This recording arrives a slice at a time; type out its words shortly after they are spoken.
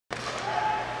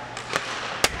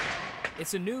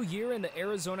It's a new year and the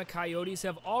Arizona Coyotes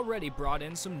have already brought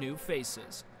in some new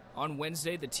faces. On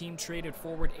Wednesday, the team traded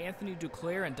forward Anthony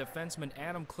Duclair and defenseman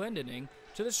Adam Clendening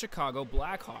to the Chicago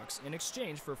Blackhawks in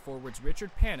exchange for forwards Richard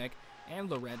Panik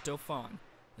and Laurent Dauphin.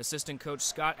 Assistant coach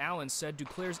Scott Allen said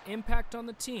Duclair's impact on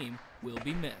the team will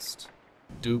be missed.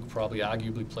 Duke probably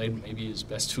arguably played maybe his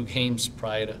best 2 games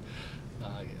prior to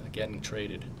getting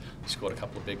traded. He scored a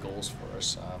couple of big goals for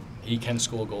us. He can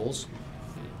score goals,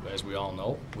 as we all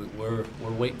know. We're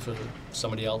waiting for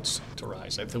somebody else to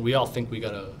rise. We all think we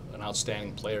got an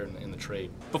outstanding player in the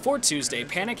trade. Before Tuesday,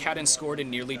 Panik hadn't scored in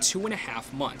nearly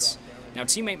 2.5 months. Now,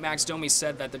 teammate Max Domi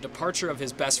said that the departure of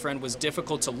his best friend was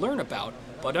difficult to learn about,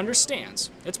 but understands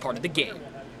it's part of the game.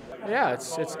 Yeah,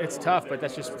 it's tough, but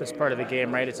that's part of the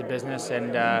game, right? It's a business, and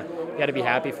you got to be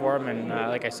happy for him. And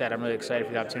like I said, I'm really excited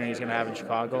for the opportunity he's going to have in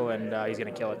Chicago, and he's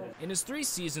going to kill it. In his 3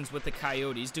 seasons with the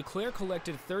Coyotes, Duclair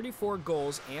collected 34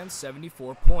 goals and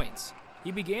 74 points.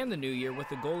 He began the new year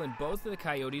with a goal in both of the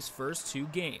Coyotes' first 2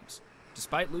 games.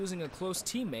 Despite losing a close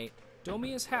teammate,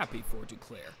 Domi is happy for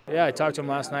Duclair. Yeah, I talked to him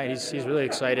last night. He's really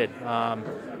excited. I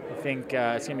think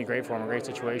it's going to be great for him, a great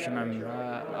situation. I'm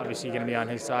obviously going to be on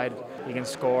his side. He can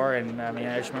score, and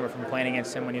I just remember from playing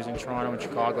against him when he was in Toronto and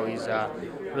Chicago, he's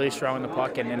really strong in the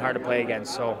puck and hard to play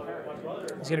against. So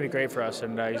he's going to be great for us,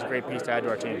 and he's a great piece to add to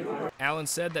our team. Allen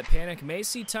said that Panik may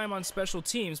see time on special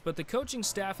teams, but the coaching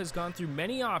staff has gone through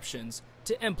many options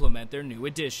to implement their new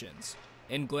additions.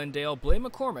 In Glendale, Blaine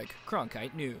McCormick,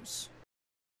 Cronkite News.